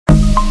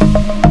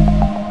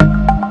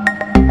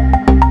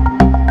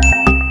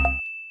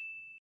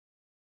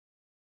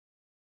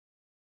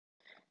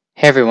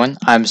Hey everyone,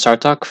 I'm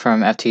Sartok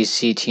from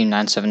FTC Team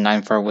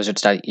 979 for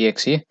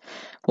Wizards.exe.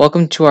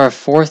 Welcome to our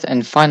fourth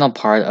and final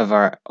part of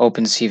our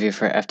Open CV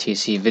for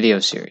FTC video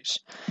series.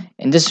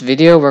 In this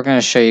video, we're going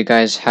to show you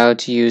guys how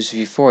to use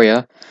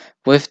Vuforia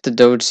with the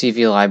Doge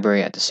CV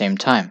library at the same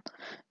time.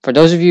 For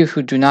those of you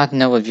who do not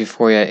know what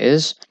Vuforia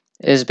is,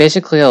 it is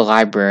basically a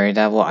library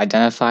that will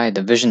identify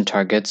the vision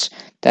targets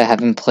that have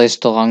been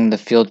placed along the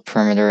field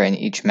perimeter in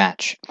each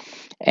match.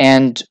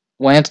 And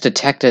when it's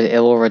detected, it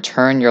will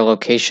return your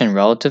location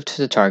relative to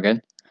the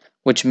target,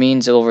 which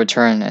means it will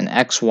return an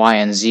X, Y,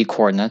 and Z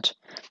coordinate,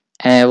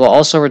 and it will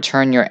also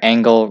return your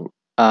angle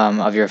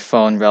of your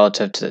phone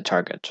relative to the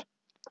target.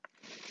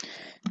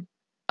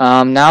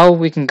 Now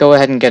we can go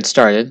ahead and get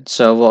started,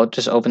 so we'll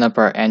just open up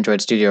our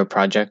Android Studio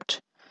project.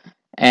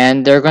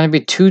 And there are going to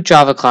be two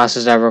Java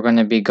classes that we're going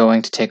to be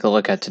going to take a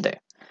look at today.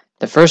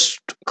 The first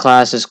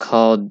class is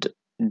called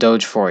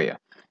Dogeforia,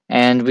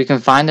 and we can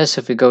find this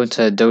if we go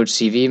to Doge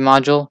CV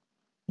module.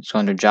 Just go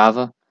under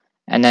Java,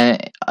 and then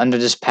under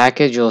this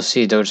package you'll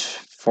see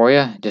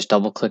Dogeforia. Just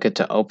double click it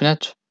to open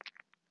it,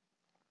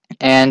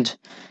 and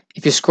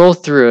if you scroll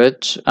through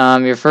it,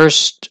 your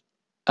first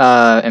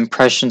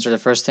impressions, or the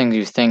first thing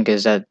you think,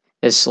 is that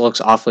this looks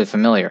awfully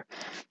familiar,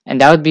 and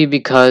that would be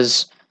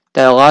because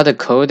that a lot of the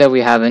code that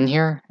we have in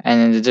here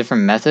and in the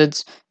different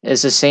methods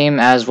is the same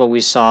as what we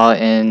saw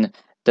in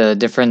the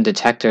different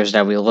detectors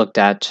that we looked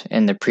at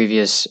in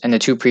the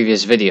two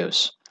previous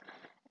videos.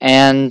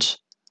 And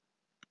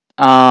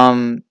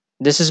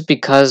this is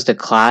because the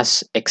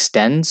class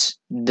extends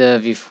the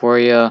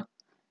Vuforia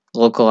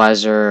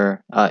localizer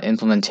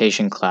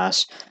implementation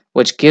class,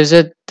 which gives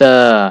it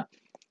the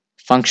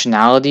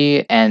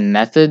functionality and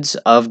methods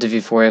of the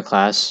Vuforia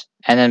class.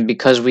 And then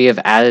because we have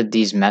added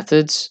these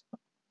methods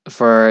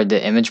for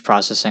the image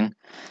processing,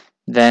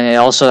 then it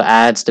also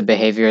adds the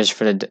behaviors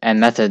and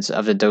methods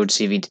of the Doge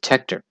CV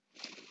detector.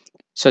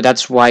 So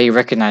that's why you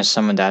recognize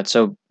some of that.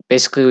 So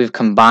basically we've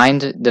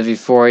combined the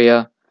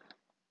Vuforia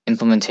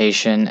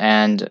implementation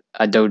and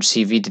a Doge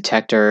CV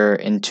detector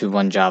into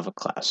one Java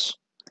class.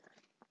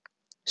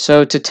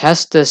 So to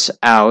test this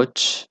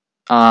out,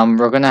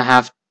 we're going to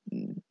have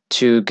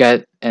to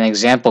get an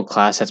example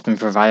class that's been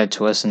provided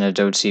to us in the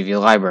Doge CV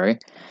library.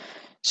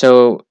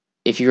 So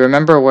if you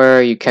remember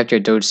where you kept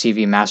your Doge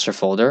CV master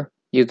folder,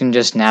 you can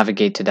just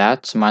navigate to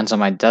that. So mine's on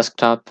my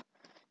desktop,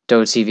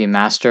 Doge CV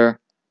master,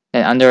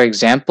 and under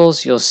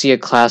examples you'll see a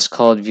class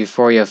called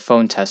Vuforia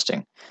phone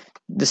testing.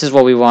 This is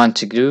what we want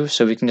to do,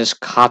 so we can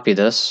just copy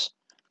this.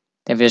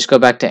 If we just go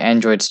back to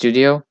Android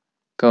Studio,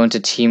 go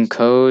into Team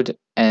Code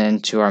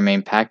and to our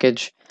main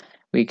package,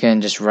 we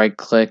can just right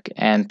click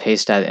and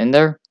paste that in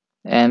there,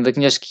 and we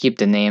can just keep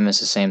the name as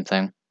the same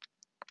thing.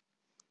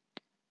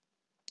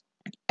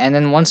 And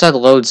then once that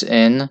loads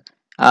in,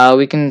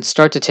 we can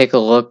start to take a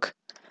look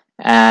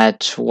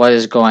at what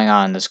is going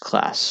on in this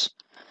class.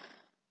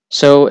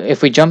 So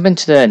if we jump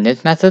into the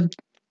init method,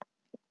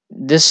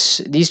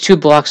 these two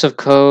blocks of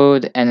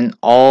code and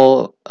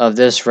all of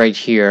this right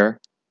here,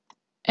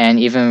 and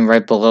even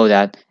right below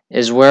that,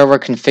 is where we're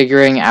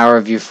configuring our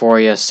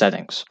Vuforia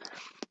settings.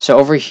 So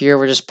over here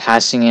we're just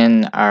passing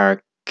in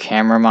our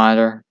camera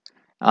monitor.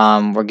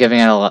 We're giving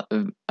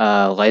it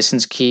a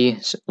license key,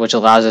 which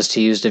allows us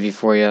to use the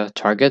Vuforia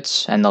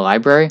targets and the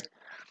library.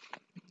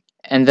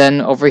 And then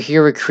over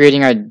here we're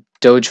creating our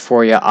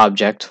Dogeforia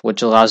object,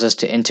 which allows us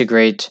to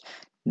integrate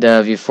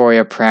the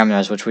Vuforia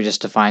parameters, which we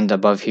just defined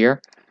above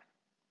here,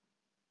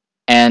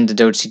 and the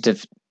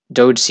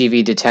Doge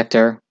CV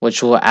detector,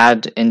 which we'll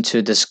add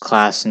into this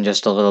class in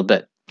just a little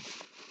bit.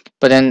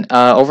 But then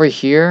over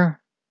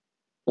here,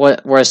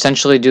 what we're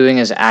essentially doing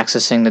is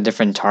accessing the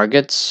different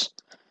targets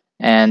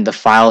and the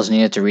files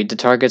needed to read the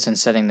targets and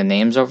setting the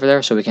names over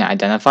there so we can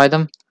identify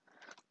them.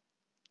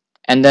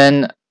 And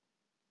then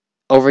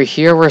over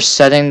here, we're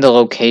setting the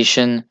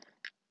location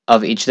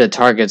of each of the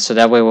targets, so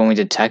that way when we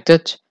detect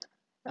it,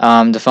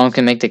 the phone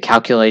can make the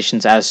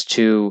calculations as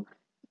to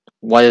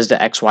what is the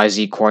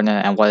XYZ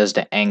coordinate and what is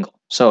the angle.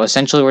 So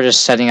essentially we're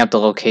just setting up the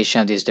location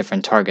of these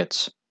different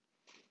targets.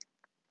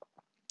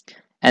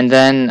 And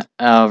then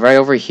right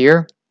over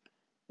here,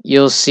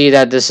 you'll see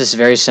that this is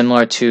very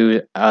similar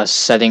to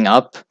setting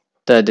up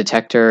the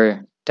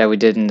detector that we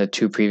did in the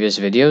two previous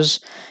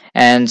videos.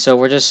 And so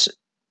we're just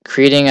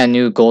creating a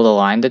new gold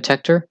align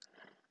detector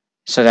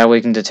so that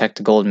we can detect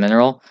the gold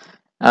mineral.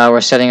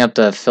 We're setting up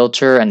the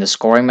filter and the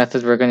scoring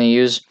method we're going to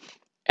use.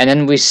 And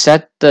then we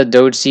set the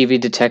Doge CV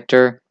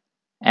detector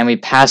and we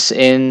pass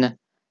in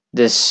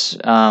this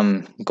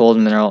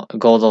gold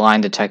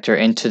align detector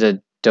into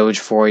the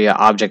Dogeforia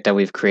object that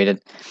we've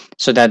created,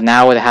 so that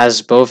now it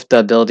has both the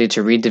ability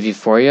to read the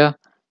Vuforia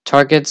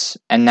targets,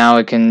 and now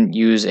it can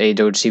use a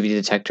Doge CV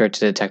detector to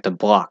detect a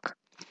block.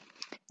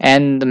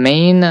 And the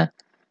main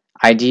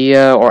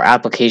idea or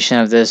application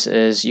of this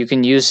is you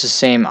can use the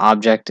same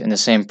object in the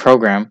same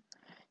program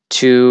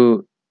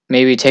to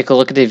maybe take a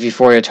look at the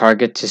Vuforia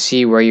target to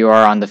see where you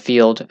are on the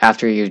field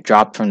after you've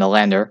dropped from the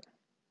lander,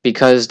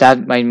 because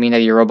that might mean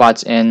that your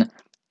robot's in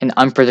an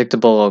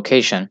unpredictable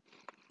location.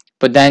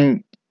 But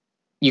then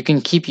you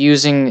can keep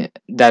using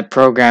that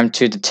program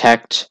to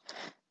detect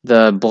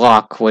the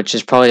block, which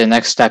is probably the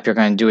next step you're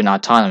going to do in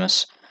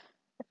autonomous,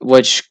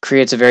 which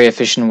creates a very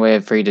efficient way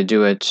for you to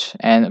do it,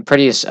 and a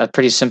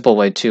pretty simple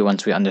way too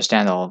once we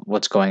understand all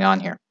what's going on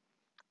here.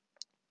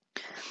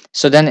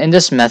 So then in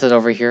this method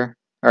over here,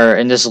 or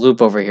in this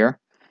loop over here,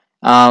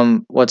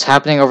 what's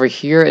happening over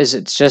here is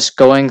it's just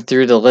going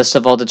through the list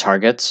of all the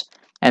targets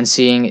and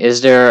seeing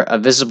is there a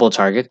visible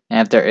target,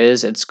 and if there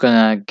is, it's going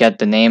to get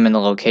the name and the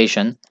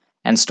location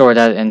and store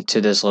that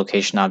into this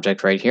location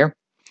object right here.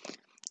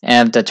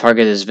 And if the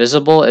target is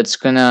visible, it's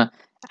going to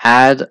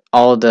add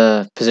all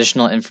the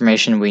positional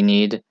information we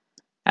need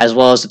as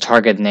well as the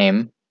target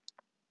name.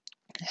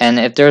 And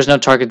if there's no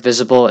target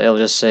visible, it'll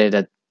just say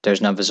that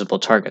there's no visible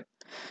target.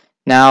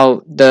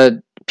 Now,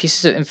 the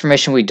pieces of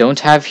information we don't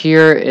have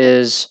here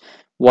is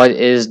what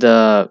is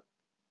the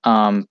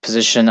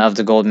position of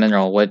the gold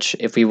mineral, which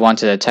if we want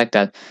to detect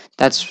that,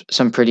 that's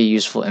some pretty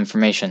useful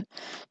information.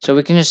 So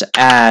we can just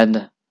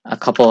add a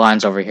couple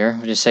lines over here.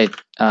 We just say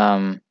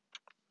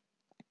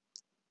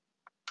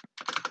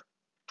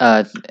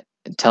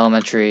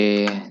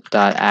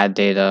telemetry.add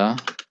data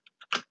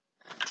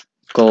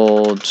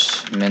gold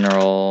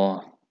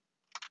mineral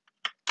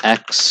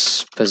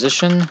X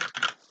position,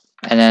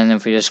 and then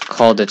if we just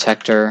call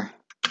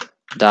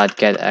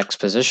detector.get X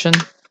position,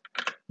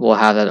 we'll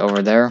have that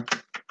over there.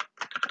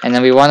 And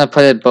then we want to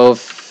put it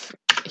both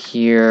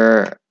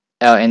here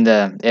in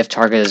the if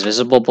target is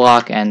visible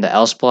block and the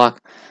else block,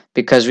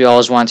 because we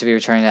always want to be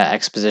returning that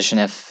X position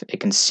if it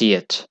can see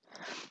it.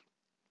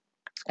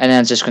 And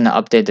then it's just going to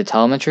update the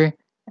telemetry.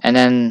 And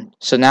then,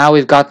 so now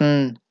we've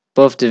gotten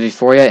both the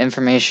Vuforia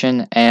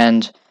information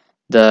and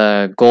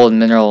the gold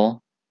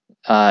mineral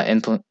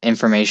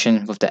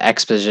information with the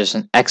X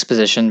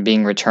position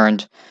being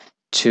returned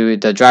to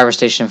the driver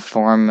station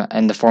form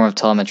in the form of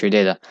telemetry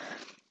data.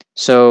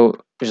 So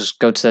just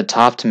go to the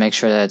top to make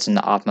sure that it's in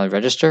the op mode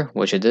register,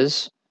 which it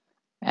is.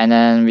 And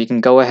then we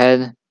can go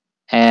ahead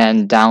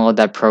and download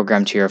that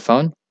program to your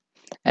phone.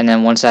 And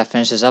then once that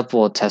finishes up,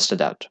 we'll test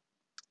it out.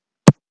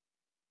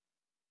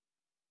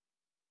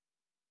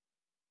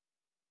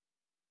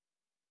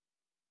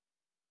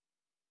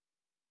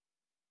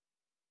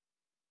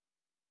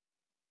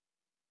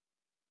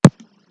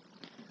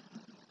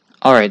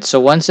 Alright, so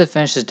once it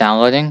finishes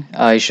downloading,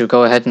 you should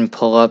go ahead and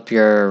pull up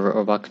your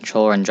robot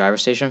controller and driver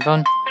station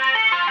phone.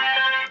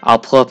 I'll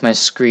pull up my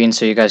screen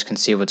so you guys can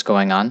see what's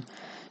going on.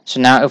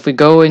 So now if we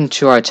go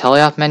into our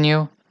teleop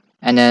menu,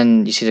 and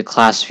then you see the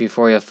class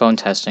Vuforia phone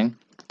testing,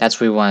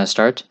 that's where we want to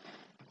start.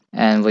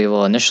 And we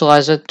will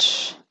initialize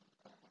it.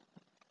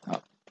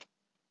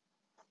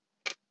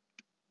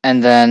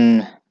 And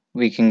then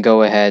we can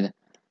go ahead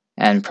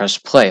and press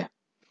play.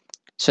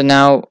 So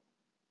now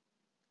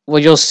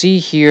what you'll see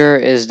here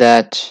is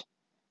that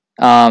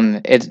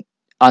on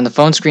the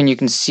phone screen you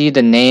can see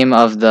the name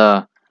of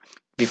the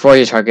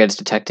Vuforia target it's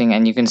detecting,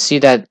 and you can see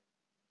that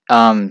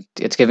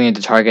it's giving you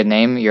the target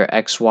name, your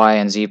X, Y,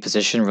 and Z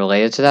position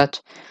related to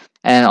that,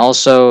 and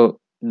also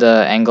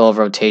the angle of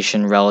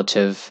rotation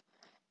relative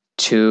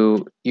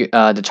to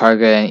the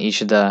target in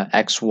each of the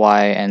X,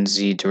 Y, and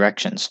Z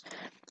directions.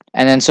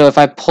 And then so if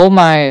I pull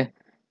my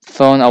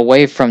phone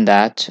away from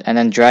that and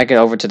then drag it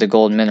over to the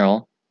gold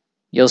mineral,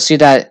 you'll see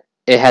that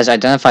it has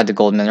identified the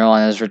gold mineral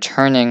and is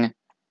returning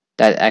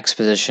that X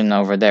position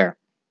over there.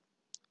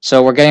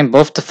 So we're getting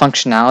both the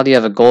functionality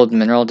of a gold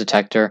mineral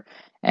detector,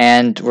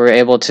 and we're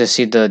able to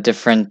see the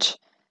different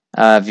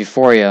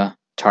Vuforia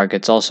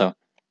targets also.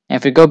 And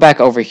if we go back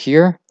over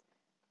here,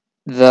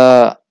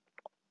 the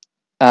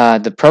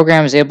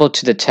program is able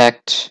to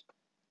detect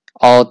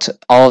all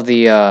of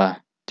the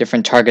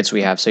different targets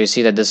we have. So you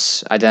see that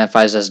this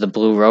identifies as the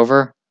blue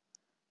rover,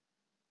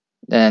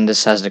 and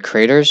this has the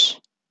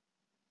craters,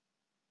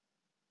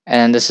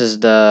 and this is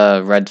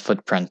the red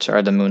footprint,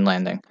 or the moon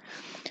landing.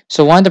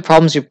 So one of the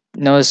problems you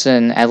notice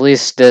in at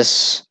least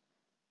this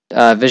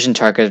vision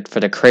target for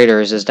the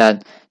craters is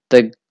that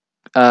the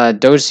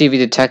Doge CV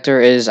detector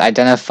is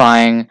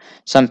identifying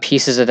some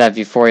pieces of that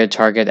Vuforia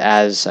target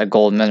as a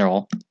gold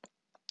mineral,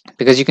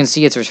 because you can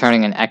see it's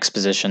returning an X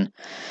position.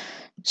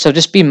 So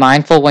just be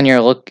mindful when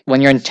you're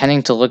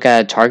intending to look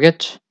at a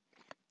target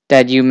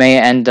that you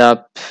may end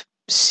up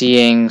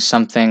seeing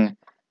something.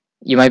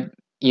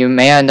 You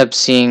may end up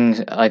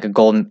seeing like a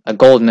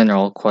gold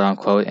mineral, quote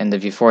unquote, in the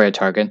Vuforia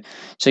target.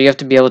 So you have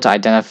to be able to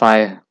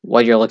identify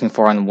what you're looking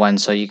for and when,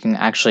 so you can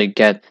actually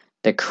get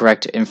the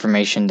correct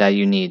information that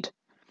you need.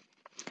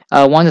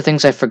 One of the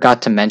things I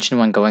forgot to mention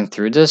when going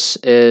through this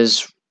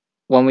is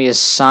when we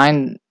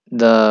assign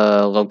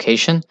the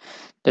location,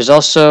 there's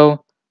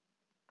also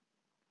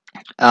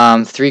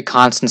 3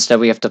 constants that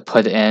we have to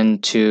put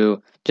in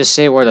to just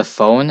say where the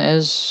phone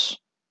is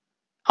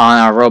on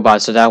our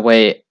robot, so that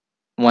way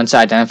once it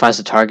identifies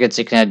the targets,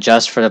 it can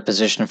adjust for the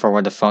position for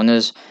where the phone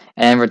is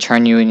and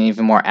return you an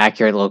even more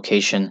accurate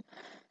location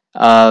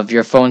of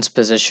your phone's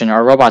position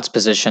or robot's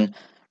position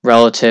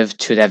relative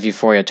to that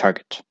Vuforia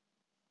target.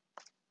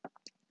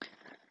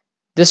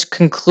 This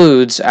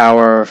concludes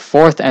our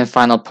 4th and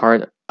final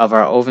part of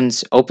our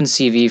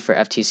OpenCV for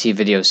FTC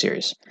video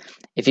series.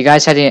 If you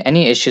guys had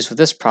any issues with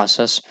this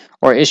process,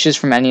 or issues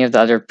from any of the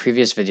other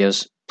previous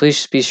videos,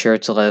 please be sure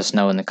to let us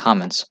know in the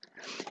comments.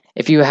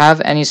 If you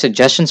have any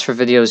suggestions for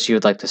videos you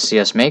would like to see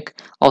us make,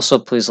 also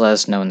please let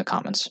us know in the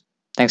comments.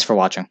 Thanks for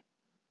watching.